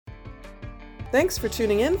Thanks for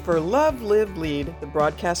tuning in for Love, Live, Lead, the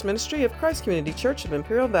broadcast ministry of Christ Community Church of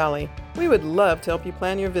Imperial Valley. We would love to help you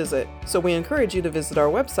plan your visit, so we encourage you to visit our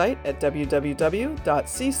website at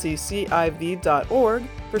www.cccIV.org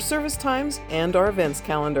for service times and our events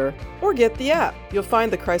calendar. Or get the app. You'll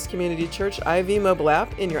find the Christ Community Church IV mobile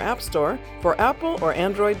app in your app store for Apple or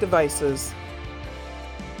Android devices.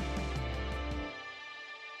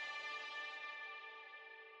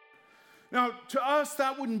 Now, to us,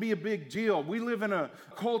 that wouldn't be a big deal. We live in a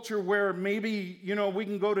culture where maybe, we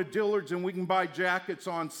can go to Dillard's and we can buy jackets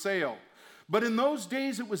on sale. But in those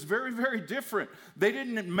days, it was very, very different. They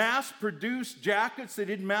didn't mass produce jackets. They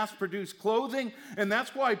didn't mass produce clothing. And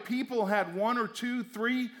that's why people had one or two,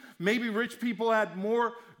 three, maybe rich people had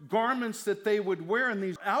more garments that they would wear. And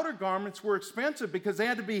these outer garments were expensive because they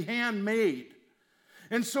had to be handmade.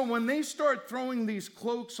 And so when they start throwing these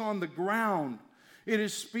cloaks on the ground, it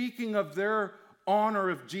is speaking of their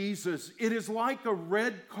honor of Jesus. It is like a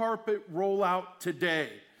red carpet rollout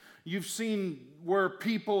today. You've seen where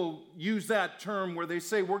people use that term where they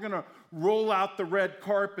say, we're going to roll out the red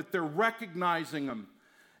carpet. They're recognizing them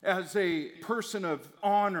as a person of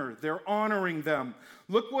honor. They're honoring them.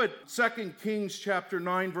 Look what 2 Kings chapter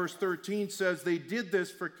 9, verse 13 says. They did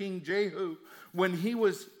this for King Jehu when he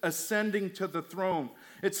was ascending to the throne.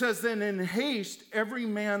 It says, then in haste, every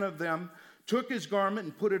man of them took his garment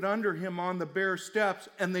and put it under him on the bare steps,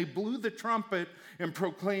 and they blew the trumpet and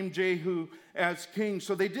proclaimed Jehu as king.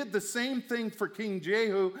 So they did the same thing for King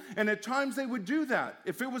Jehu, and at times they would do that.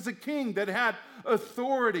 If it was a king that had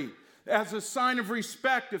authority as a sign of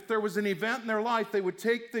respect, if there was an event in their life, they would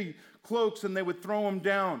take the cloaks and they would throw them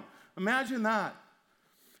down. Imagine that.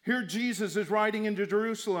 Here Jesus is riding into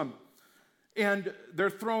Jerusalem. And they're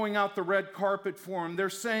throwing out the red carpet for him. They're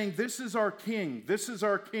saying, this is our king. This is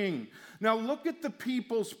our king. Now look at the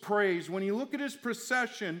people's praise. When you look at his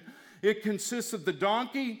procession, it consists of the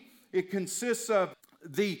donkey. It consists of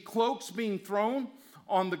the cloaks being thrown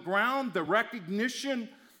on the ground, the recognition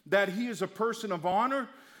that he is a person of honor.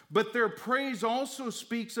 But their praise also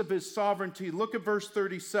speaks of his sovereignty. Look at verse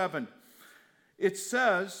 37. It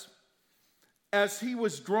says, as he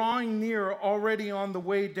was drawing near, already on the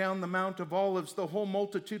way down the Mount of Olives, the whole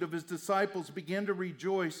multitude of his disciples began to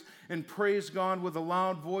rejoice and praise God with a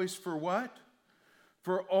loud voice for what?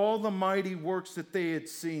 For all the mighty works that they had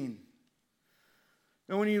seen.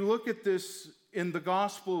 And when you look at this in the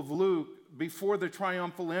Gospel of Luke, before the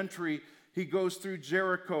triumphal entry, he goes through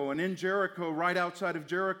Jericho. And in Jericho, right outside of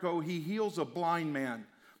Jericho, he heals a blind man.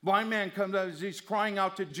 Blind man comes out, he's crying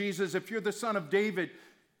out to Jesus, if you're the Son of David,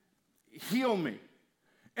 heal me.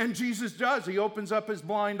 And Jesus does. He opens up his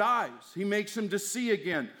blind eyes. He makes him to see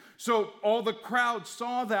again. So all the crowd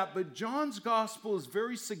saw that, but John's gospel is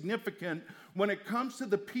very significant when it comes to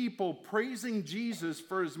the people praising Jesus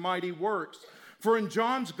for his mighty works. For in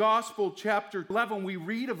John's gospel, chapter 11, we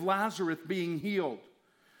read of Lazarus being healed.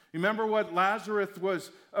 Remember what Lazarus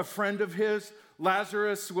was a friend of his?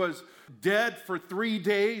 Lazarus was dead for 3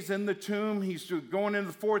 days in the tomb. He's going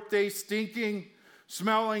into the fourth day stinking,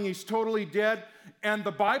 smelling, he's totally dead. And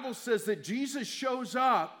the Bible says that Jesus shows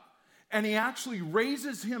up and he actually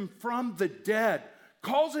raises him from the dead,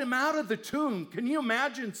 calls him out of the tomb. Can you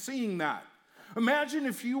imagine seeing that? Imagine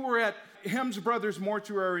if you were at Hems Brothers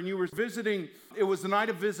Mortuary and you were visiting, it was the night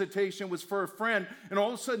of visitation, it was for a friend, and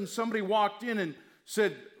all of a sudden somebody walked in and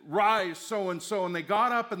said, rise so-and-so, and they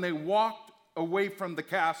got up and they walked away from the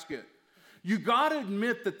casket. You got to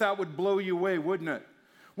admit that that would blow you away, wouldn't it?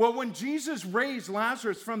 Well, when Jesus raised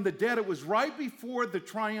Lazarus from the dead, it was right before the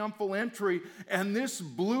triumphal entry, and this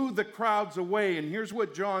blew the crowds away. And here's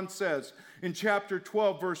what John says in chapter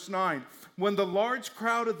 12, verse 9. When the large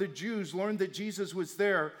crowd of the Jews learned that Jesus was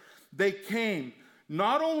there, they came,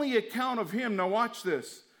 not only account of him, now watch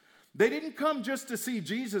this, they didn't come just to see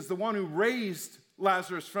Jesus, the one who raised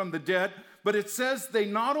Lazarus from the dead, but it says they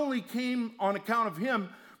not only came on account of him,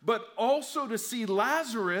 but also to see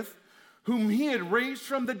Lazarus, whom he had raised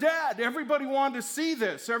from the dead. Everybody wanted to see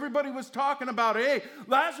this. Everybody was talking about, hey,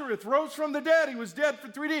 Lazarus rose from the dead. He was dead for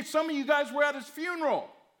 3 days. Some of you guys were at his funeral.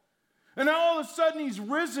 And now all of a sudden he's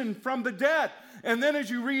risen from the dead. And then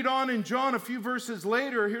as you read on in John a few verses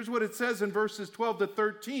later, here's what it says in verses 12 to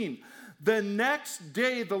 13. The next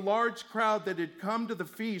day, the large crowd that had come to the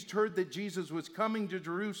feast heard that Jesus was coming to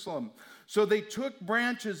Jerusalem. So they took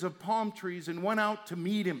branches of palm trees and went out to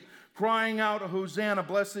meet him, crying out, Hosanna,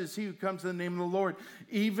 blessed is he who comes in the name of the Lord,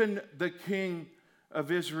 even the King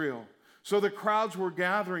of Israel. So the crowds were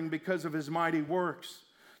gathering because of his mighty works.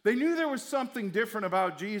 They knew there was something different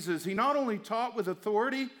about Jesus. He not only taught with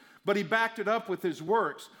authority, but he backed it up with his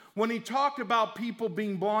works. When he talked about people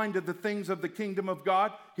being blind to the things of the kingdom of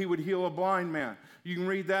God, he would heal a blind man. You can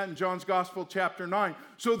read that in John's Gospel, chapter 9.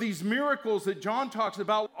 So these miracles that John talks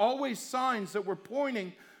about, always signs that were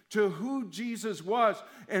pointing to who Jesus was.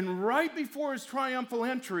 And right before his triumphal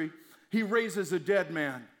entry, he raises a dead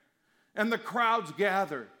man. And the crowds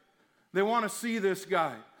gather. They want to see this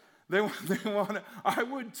guy. They want to, I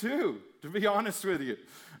would too, to be honest with you.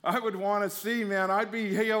 I would want to see, man, I'd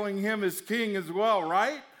be hailing him as king as well,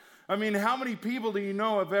 right? I mean, how many people do you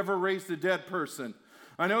know have ever raised a dead person?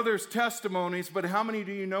 I know there's testimonies, but how many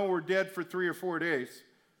do you know were dead for 3 or 4 days?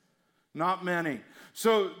 Not many.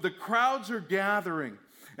 So the crowds are gathering,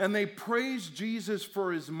 and they praise Jesus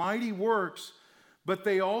for his mighty works, but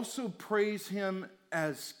they also praise him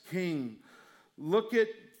as king. Look at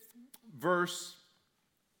verse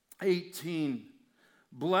 18.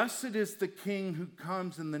 Blessed is the King who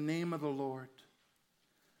comes in the name of the Lord.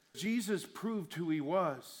 Jesus proved who he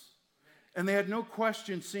was. And they had no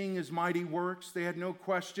question seeing his mighty works. They had no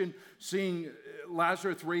question seeing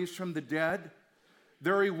Lazarus raised from the dead.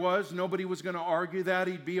 There he was. Nobody was going to argue that.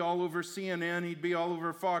 He'd be all over CNN. He'd be all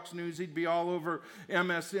over Fox News. He'd be all over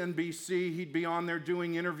MSNBC. He'd be on there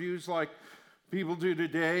doing interviews like people do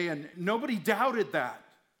today. And nobody doubted that.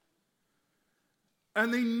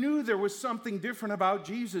 And they knew there was something different about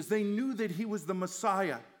Jesus. They knew that he was the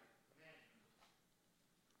Messiah.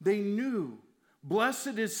 They knew.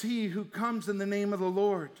 Blessed is he who comes in the name of the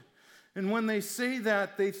Lord. And when they say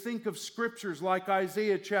that, they think of scriptures like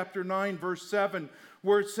Isaiah chapter 9, verse 7,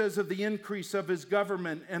 where it says of the increase of his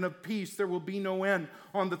government and of peace there will be no end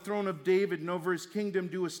on the throne of David and over his kingdom,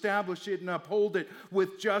 to establish it and uphold it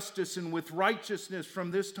with justice and with righteousness from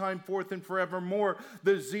this time forth and forevermore.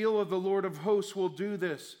 The zeal of the Lord of hosts will do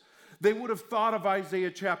this. They would have thought of Isaiah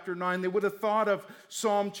chapter 9. They would have thought of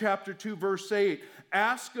Psalm chapter 2, verse 8.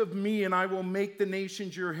 Ask of me, and I will make the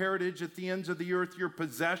nations your heritage, at the ends of the earth your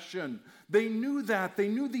possession. They knew that. They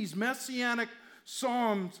knew these messianic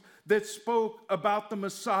psalms that spoke about the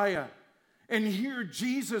Messiah. And here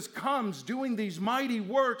Jesus comes doing these mighty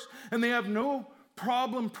works, and they have no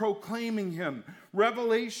problem proclaiming him.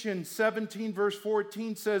 Revelation 17 verse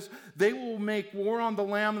 14 says, they will make war on the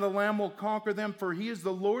Lamb, and the Lamb will conquer them, for he is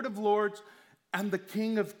the Lord of lords and the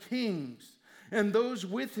King of kings. And those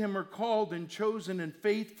with him are called and chosen and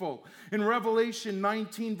faithful. In Revelation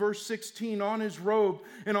 19 verse 16, on his robe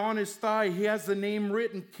and on his thigh, he has the name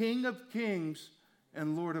written, King of kings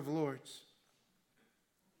and Lord of lords.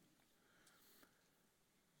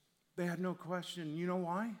 They had no question. You know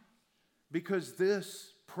why? Because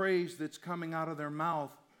this praise that's coming out of their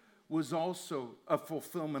mouth was also a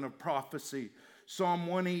fulfillment of prophecy. Psalm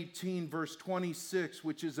 118 verse 26,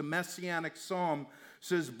 which is a messianic psalm,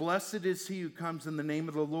 says, blessed is he who comes in the name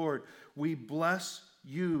of the Lord. We bless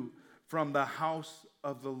you from the house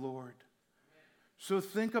of the Lord. So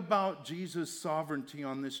think about Jesus' sovereignty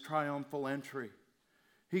on this triumphal entry.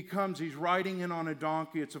 He comes, he's riding in on a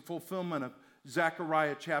donkey. It's a fulfillment of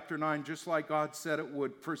Zechariah chapter 9, just like God said it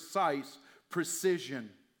would. Precise, precision.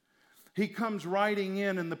 He comes riding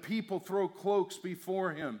in, and the people throw cloaks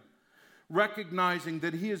before him, recognizing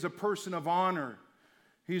that he is a person of honor.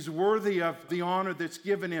 He's worthy of the honor that's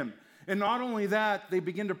given him. And not only that, they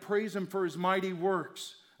begin to praise him for his mighty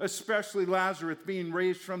works, especially Lazarus being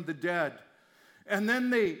raised from the dead. And then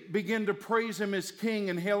they begin to praise him as king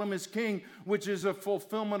and hail him as king, which is a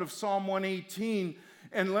fulfillment of Psalm 118.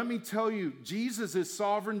 And let me tell you, Jesus is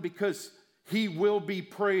sovereign because he will be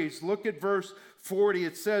praised. Look at verse 40.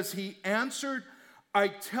 It says, he answered, I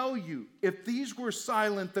tell you, if these were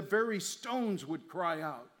silent, the very stones would cry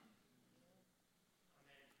out.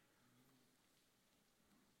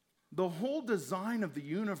 The whole design of the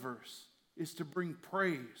universe is to bring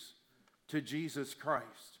praise to Jesus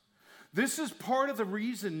Christ. This is part of the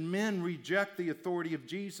reason men reject the authority of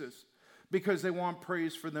Jesus, because they want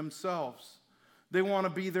praise for themselves. They want to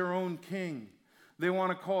be their own king. They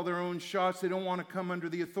want to call their own shots. They don't want to come under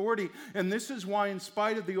the authority. And this is why, in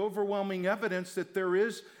spite of the overwhelming evidence that there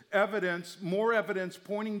is evidence, more evidence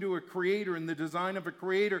pointing to a creator and the design of a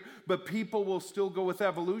creator, but people will still go with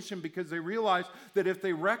evolution because they realize that if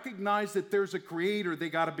they recognize that there's a creator, they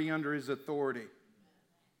got to be under his authority.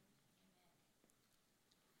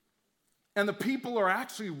 And the people are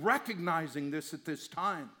actually recognizing this at this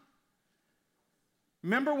time.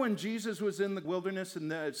 Remember when Jesus was in the wilderness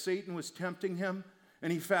and Satan was tempting him,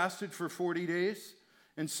 and he fasted for 40 days?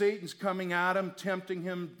 And Satan's coming at him, tempting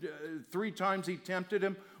him. 3 times he tempted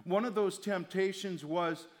him. One of those temptations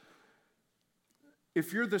was,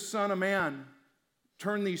 if you're the Son of Man,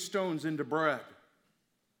 turn these stones into bread.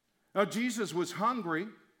 Now, Jesus was hungry.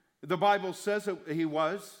 The Bible says that he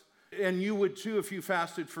was. And you would too if you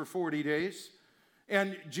fasted for 40 days.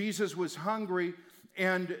 And Jesus was hungry,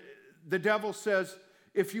 and the devil says,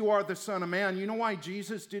 if you are the Son of Man, you know why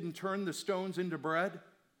Jesus didn't turn the stones into bread?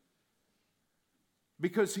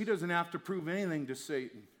 Because he doesn't have to prove anything to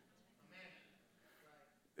Satan.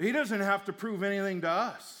 He doesn't have to prove anything to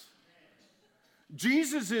us.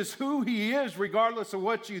 Jesus is who he is, regardless of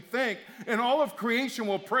what you think, and all of creation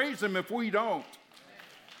will praise him if we don't.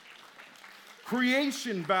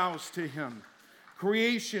 Creation bows to him.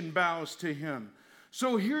 Creation bows to him.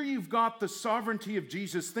 So here you've got the sovereignty of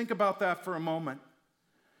Jesus. Think about that for a moment.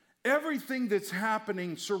 Everything that's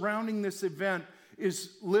happening surrounding this event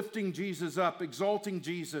is lifting Jesus up, exalting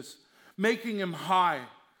Jesus, making him high.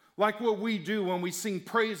 Like what we do when we sing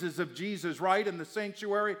praises of Jesus, right? In the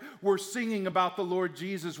sanctuary, we're singing about the Lord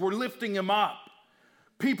Jesus. We're lifting him up.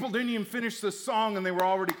 People didn't even finish the song and they were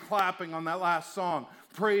already clapping on that last song.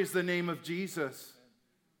 Praise the name of Jesus.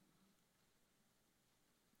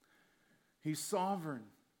 He's sovereign.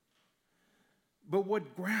 But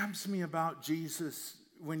what grabs me about Jesus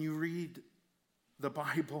when you read the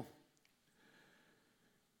Bible,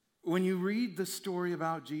 when you read the story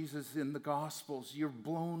about Jesus in the Gospels, you're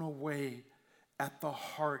blown away at the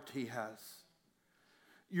heart he has.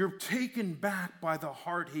 You're taken back by the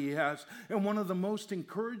heart he has. And one of the most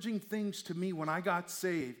encouraging things to me when I got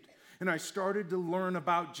saved and I started to learn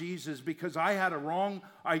about Jesus, because I had a wrong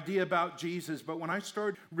idea about Jesus, but when I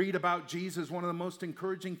started to read about Jesus, one of the most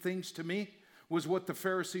encouraging things to me was what the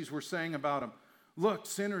Pharisees were saying about him. Look,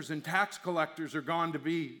 sinners and tax collectors are gone to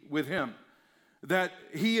be with him. That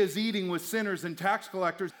he is eating with sinners and tax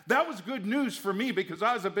collectors. That was good news for me because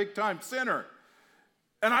I was a big-time sinner.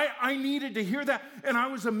 And I needed to hear that. And I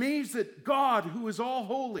was amazed that God, who is all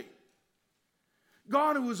holy,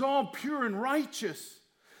 God who is all pure and righteous,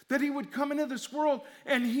 that he would come into this world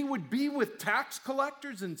and he would be with tax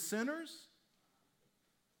collectors and sinners.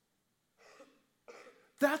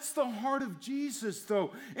 That's the heart of Jesus,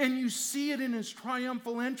 though. And you see it in his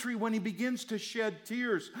triumphal entry when he begins to shed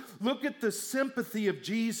tears. Look at the sympathy of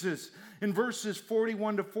Jesus in verses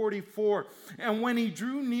 41 to 44. And when he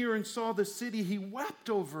drew near and saw the city, he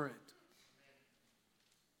wept over it.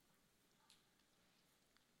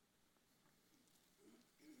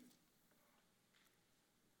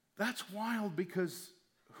 That's wild, because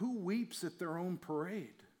who weeps at their own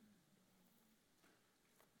parade?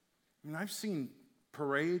 I mean, I've seen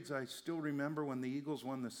parades. I still remember when the Eagles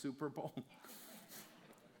won the Super Bowl.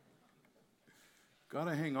 Got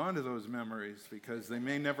to hang on to those memories because they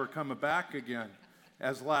may never come back again,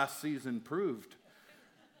 as last season proved.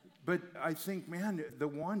 But I think, man,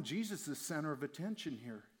 Jesus is the center of attention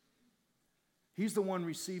here. He's the one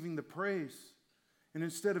receiving the praise. And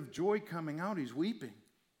instead of joy coming out, he's weeping.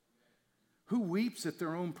 Who weeps at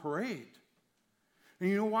their own parade? And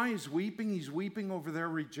you know why he's weeping? He's weeping over their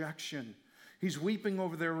rejection. He's weeping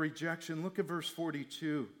over their rejection. Look at verse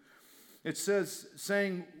 42. It says,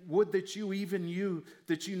 saying, would that you, even you,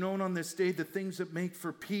 that you known on this day the things that make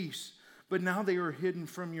for peace, but now they are hidden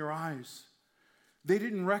from your eyes. They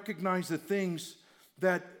didn't recognize the things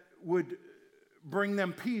that would bring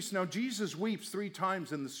them peace. Now, Jesus weeps 3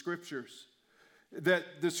 times in the scriptures, that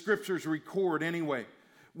the scriptures record anyway.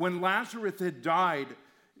 When Lazarus had died,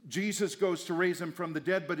 Jesus goes to raise him from the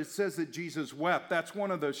dead, but it says that Jesus wept. That's one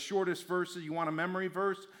of the shortest verses. You want a memory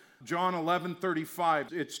verse? John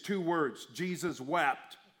 11:35. It's 2 words. Jesus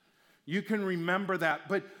wept. You can remember that.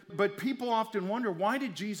 But people often wonder, why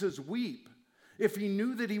did Jesus weep? If he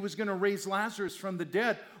knew that he was going to raise Lazarus from the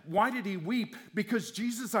dead, why did he weep? Because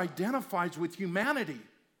Jesus identifies with humanity.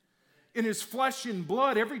 In his flesh and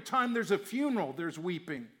blood, every time there's a funeral, there's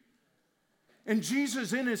weeping. And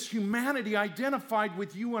Jesus in his humanity identified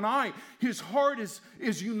with you and I. His heart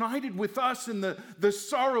is united with us in the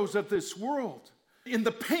sorrows of this world, in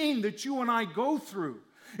the pain that you and I go through.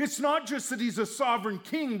 It's not just that he's a sovereign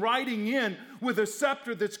king riding in with a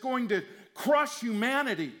scepter that's going to crush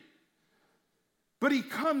humanity, but he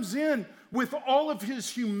comes in with all of his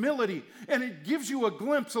humility, and it gives you a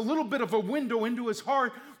glimpse, a little bit of a window into his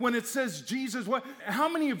heart when it says Jesus. How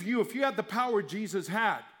many of you, if you had the power Jesus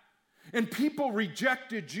had, and people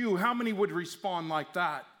rejected you, how many would respond like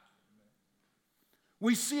that?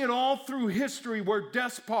 We see it all through history where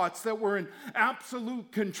despots that were in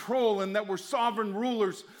absolute control and that were sovereign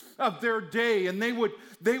rulers of their day, and they would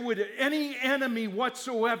any enemy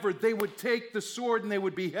whatsoever, they would take the sword and they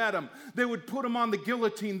would behead them. They would put them on the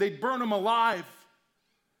guillotine. They'd burn them alive.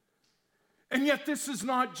 And yet this is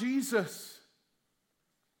not Jesus.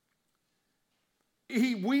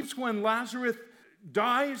 He weeps when Lazarus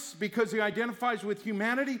dies because he identifies with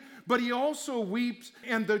humanity, but he also weeps.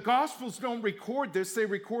 And the Gospels don't record this. They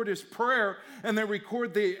record his prayer, and they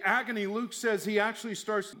record the agony. Luke says he actually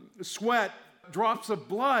starts to sweat drops of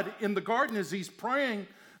blood in the garden as he's praying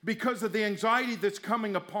because of the anxiety that's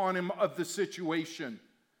coming upon him of the situation.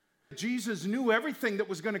 Jesus knew everything that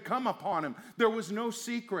was going to come upon him. There was no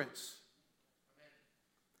secrets.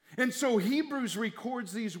 And so Hebrews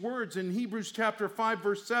records these words in Hebrews chapter 5,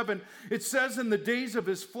 verse 7. It says, in the days of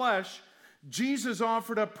his flesh, Jesus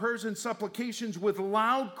offered up prayers and supplications with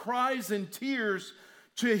loud cries and tears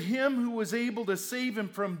to him who was able to save him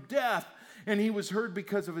from death, and he was heard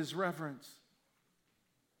because of his reverence.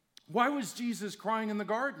 Why was Jesus crying in the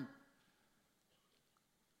garden?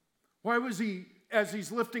 Why was he, as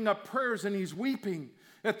he's lifting up prayers and he's weeping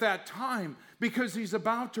at that time? Because he's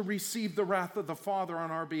about to receive the wrath of the Father on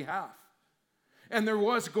our behalf. And there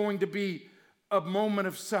was going to be a moment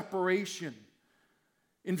of separation.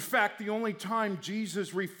 In fact, the only time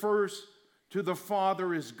Jesus refers to the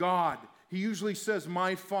Father as God, he usually says,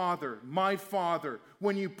 my Father, my Father.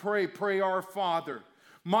 When you pray, pray our Father.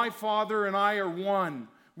 My Father and I are one.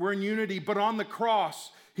 We're in unity. But on the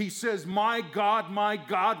cross, he says, my God,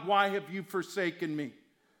 why have you forsaken me?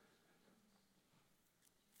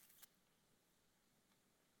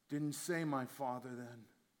 Didn't say my Father then.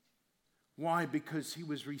 Why? Because he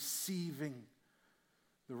was receiving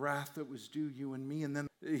the wrath that was due you and me. And then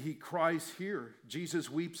he cries here. Jesus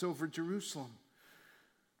weeps over Jerusalem.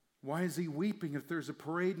 Why is he weeping if there's a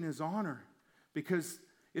parade in his honor? Because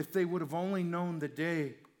if they would have only known the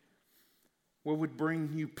day, what would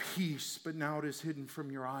bring you peace, but now it is hidden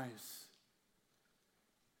from your eyes.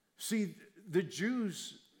 See, the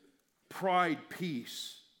Jews pride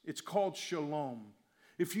peace. It's called shalom.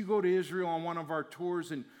 If you go to Israel on one of our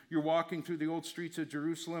tours and you're walking through the old streets of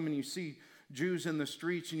Jerusalem and you see Jews in the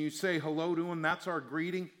streets and you say hello to them, that's our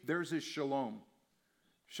greeting. Theirs is shalom.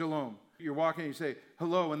 Shalom. You're walking and you say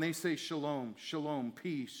hello and they say shalom, shalom,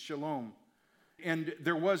 peace, shalom. And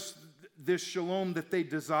there was this shalom that they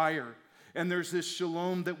desire. And there's this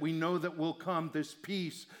shalom that we know that will come, this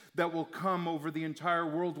peace that will come over the entire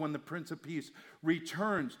world when the Prince of Peace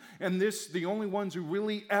returns. And this, the only ones who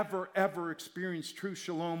really ever experienced true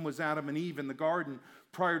shalom was Adam and Eve in the garden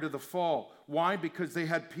prior to the fall. Why? Because they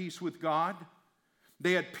had peace with God,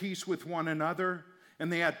 they had peace with one another,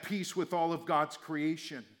 and they had peace with all of God's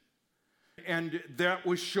creation. And that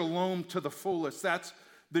was shalom to the fullest. That's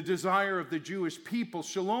the desire of the Jewish people.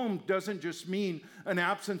 Shalom doesn't just mean an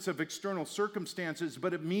absence of external circumstances,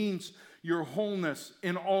 but it means your wholeness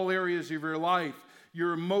in all areas of your life,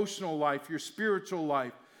 your emotional life, your spiritual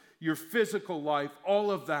life, your physical life, all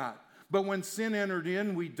of that. But when sin entered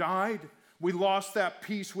in, we died. We lost that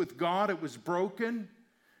peace with God. It was broken.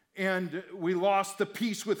 And we lost the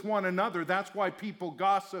peace with one another. That's why people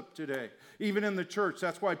gossip today. Even in the church,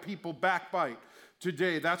 that's why people backbite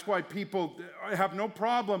today. That's why people have no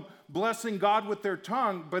problem blessing God with their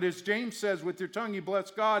tongue. But as James says, with your tongue you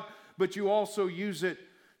bless God, but you also use it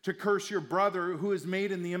to curse your brother who is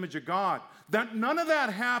made in the image of God. None of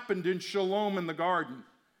that happened in shalom in the garden.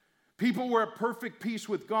 People were at perfect peace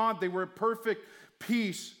with God. They were at perfect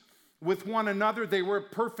peace with one another. They were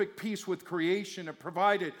at perfect peace with creation. It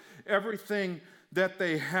provided everything that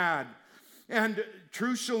they had. And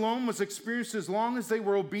true shalom was experienced as long as they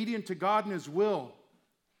were obedient to God and his will.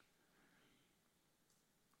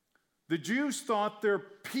 The Jews thought their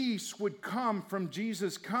peace would come from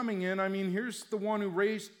Jesus coming in. I mean, here's the one who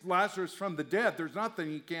raised Lazarus from the dead. There's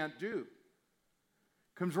nothing he can't do.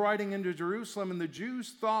 Comes riding into Jerusalem, and the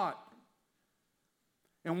Jews thought,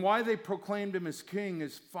 and why they proclaimed him as king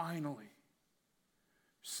is finally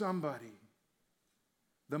somebody,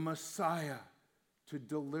 the Messiah, to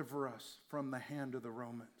deliver us from the hand of the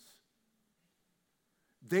Romans.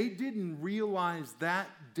 They didn't realize that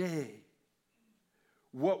day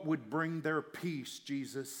what would bring their peace,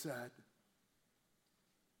 Jesus said.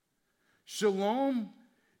 Shalom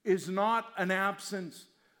is not an absence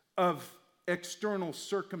of external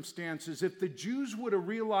circumstances. If the Jews would have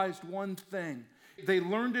realized one thing, they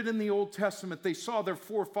learned it in the Old Testament, they saw their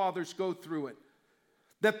forefathers go through it,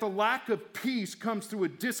 that the lack of peace comes through a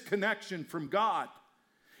disconnection from God.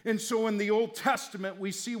 And so in the Old Testament,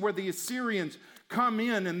 we see where the Assyrians come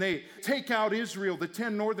in and they take out Israel, the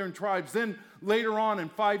 10 northern tribes. Then later on in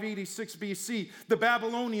 586 BC, the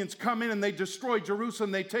Babylonians come in and they destroy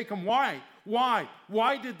Jerusalem. They take them. Why?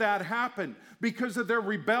 Why did that happen? Because of their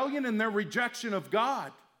rebellion and their rejection of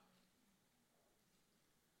God.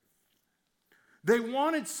 They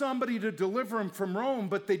wanted somebody to deliver them from Rome,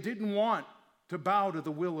 but they didn't want to bow to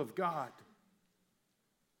the will of God.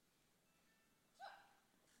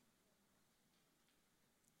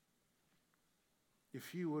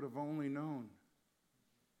 if you would have only known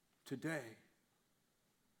today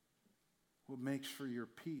what makes for your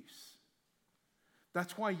peace.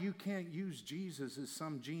 That's why you can't use Jesus as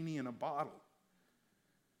some genie in a bottle.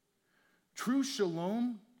 True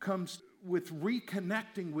shalom comes with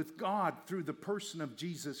reconnecting with God through the person of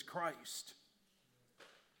Jesus Christ.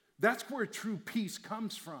 That's where true peace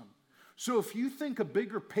comes from. So if you think a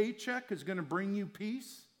bigger paycheck is going to bring you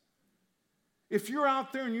peace, if you're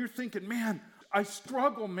out there and you're thinking, man, I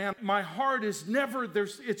struggle, man, my heart is never,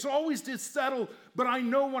 it's always just settled, but I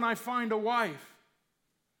know when I find a wife.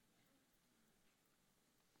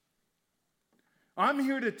 I'm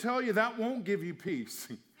here to tell you that won't give you peace.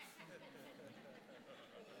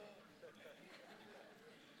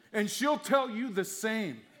 And she'll tell you the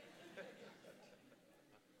same.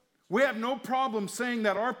 We have no problem saying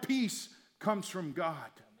that our peace comes from God.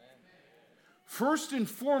 First and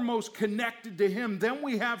foremost, connected to Him, then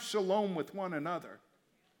we have shalom with one another.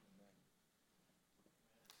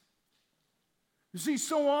 You see,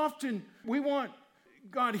 so often we want,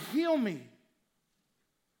 God, heal me.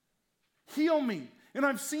 Heal me. And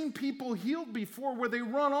I've seen people healed before where they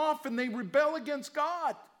run off and they rebel against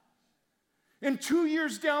God. And 2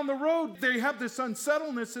 years down the road, they have this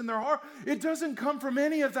unsettledness in their heart. It doesn't come from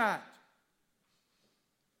any of that.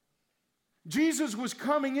 Jesus was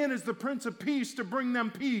coming in as the Prince of Peace to bring them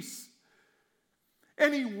peace.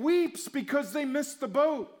 And He weeps because they missed the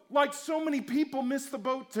boat, like so many people miss the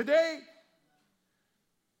boat today.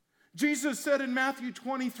 Jesus said in Matthew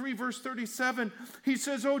 23, verse 37, He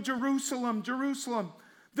says, "Oh, Jerusalem, Jerusalem,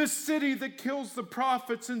 the city that kills the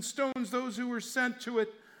prophets and stones those who were sent to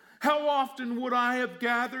it. How often would I have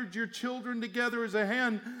gathered your children together as a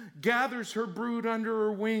hen gathers her brood under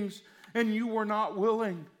her wings, and you were not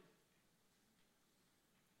willing?"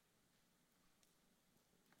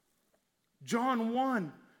 John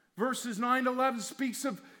 1, verses 9 to 11 speaks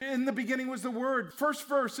of, in the beginning was the Word. First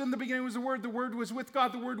verse, in the beginning was the Word was with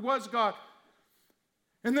God, the Word was God.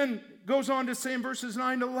 And then goes on to say in verses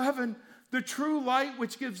 9 to 11, the true light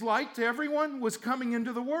which gives light to everyone was coming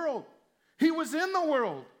into the world. He was in the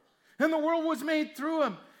world, and the world was made through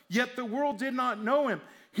Him, yet the world did not know Him.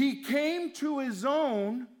 He came to His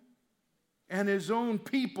own, and His own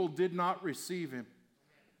people did not receive Him.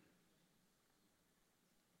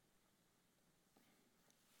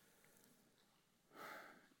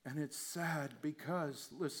 And it's sad because,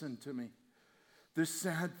 listen to me, the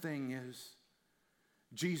sad thing is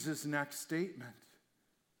Jesus' next statement.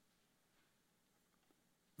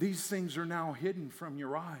 These things are now hidden from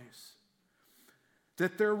your eyes.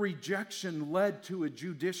 That their rejection led to a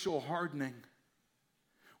judicial hardening.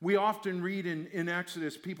 We often read in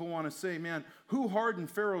Exodus, people want to say, man, who hardened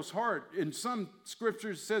Pharaoh's heart? In some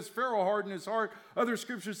scriptures it says Pharaoh hardened his heart. Other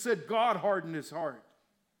scriptures said God hardened his heart.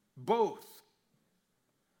 Both.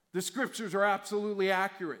 The scriptures are absolutely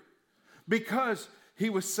accurate because he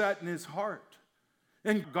was set in his heart.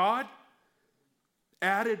 And God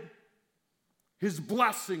added His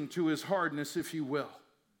blessing to his hardness, if you will.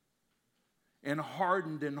 And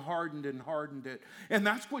hardened and hardened and hardened it. And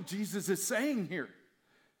that's what Jesus is saying here.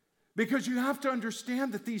 Because you have to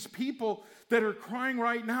understand that these people that are crying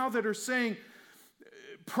right now, that are saying,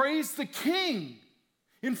 praise the King,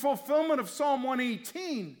 in fulfillment of Psalm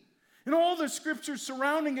 118, and all the scriptures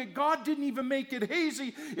surrounding it, God didn't even make it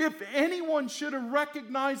hazy. If anyone should have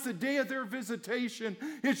recognized the day of their visitation,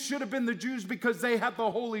 it should have been the Jews, because they had the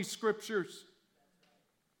Holy Scriptures.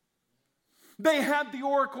 They had the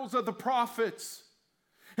oracles of the prophets.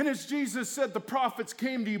 And as Jesus said, the prophets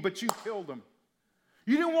came to you, but you killed them.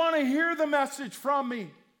 You didn't want to hear the message from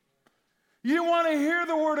me. You didn't want to hear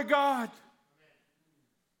the Word of God.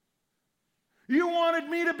 You wanted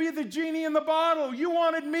me to be the genie in the bottle. You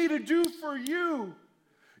wanted me to do for you.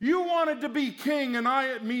 You wanted to be king and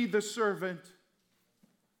me the servant.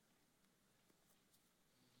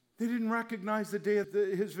 They didn't recognize the day of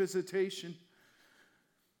His visitation.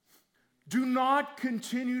 Do not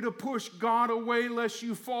continue to push God away lest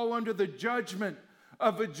you fall under the judgment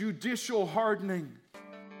of a judicial hardening.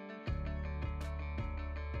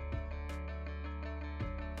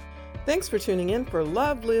 Thanks for tuning in for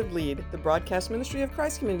Love, Live, Lead, the broadcast ministry of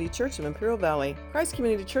Christ Community Church of Imperial Valley. Christ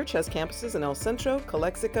Community Church has campuses in El Centro,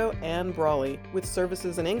 Calexico, and Brawley, with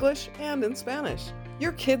services in English and in Spanish.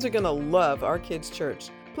 Your kids are going to love our kids' church.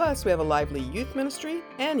 Plus, we have a lively youth ministry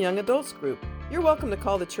and young adults group. You're welcome to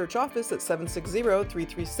call the church office at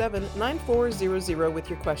 760-337-9400 with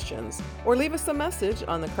your questions, or leave us a message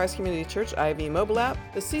on the Christ Community Church IV mobile app,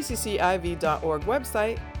 the ccciv.org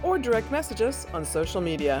website, or direct message us on social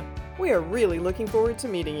media. We are really looking forward to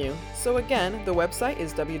meeting you. So again, the website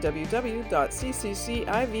is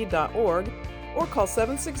www.cccIV.org, or call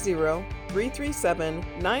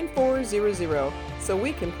 760-337-9400 so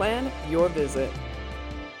we can plan your visit.